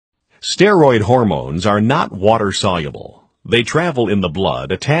Steroid hormones are not water-soluble. They travel in the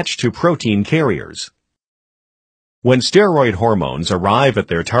blood attached to protein carriers. When steroid hormones arrive at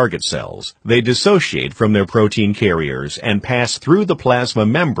their target cells, they dissociate from their protein carriers and pass through the plasma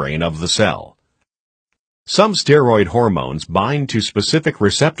membrane of the cell. Some steroid hormones bind to specific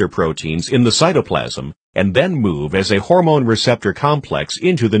receptor proteins in the cytoplasm and then move as a hormone receptor complex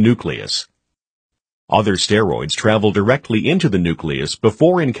into the nucleus. Other steroids travel directly into the nucleus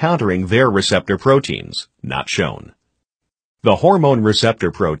before encountering their receptor proteins, not shown. The hormone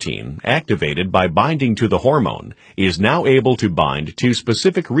receptor protein, activated by binding to the hormone, is now able to bind to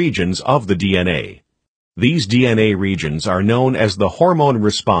specific regions of the DNA. These DNA regions are known as the hormone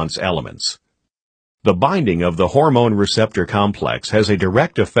response elements. The binding of the hormone receptor complex has a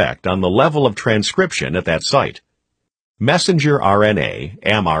direct effect on the level of transcription at that site. Messenger RNA,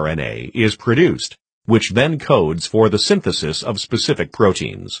 mRNA, is produced, which then codes for the synthesis of specific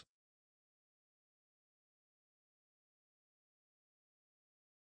proteins.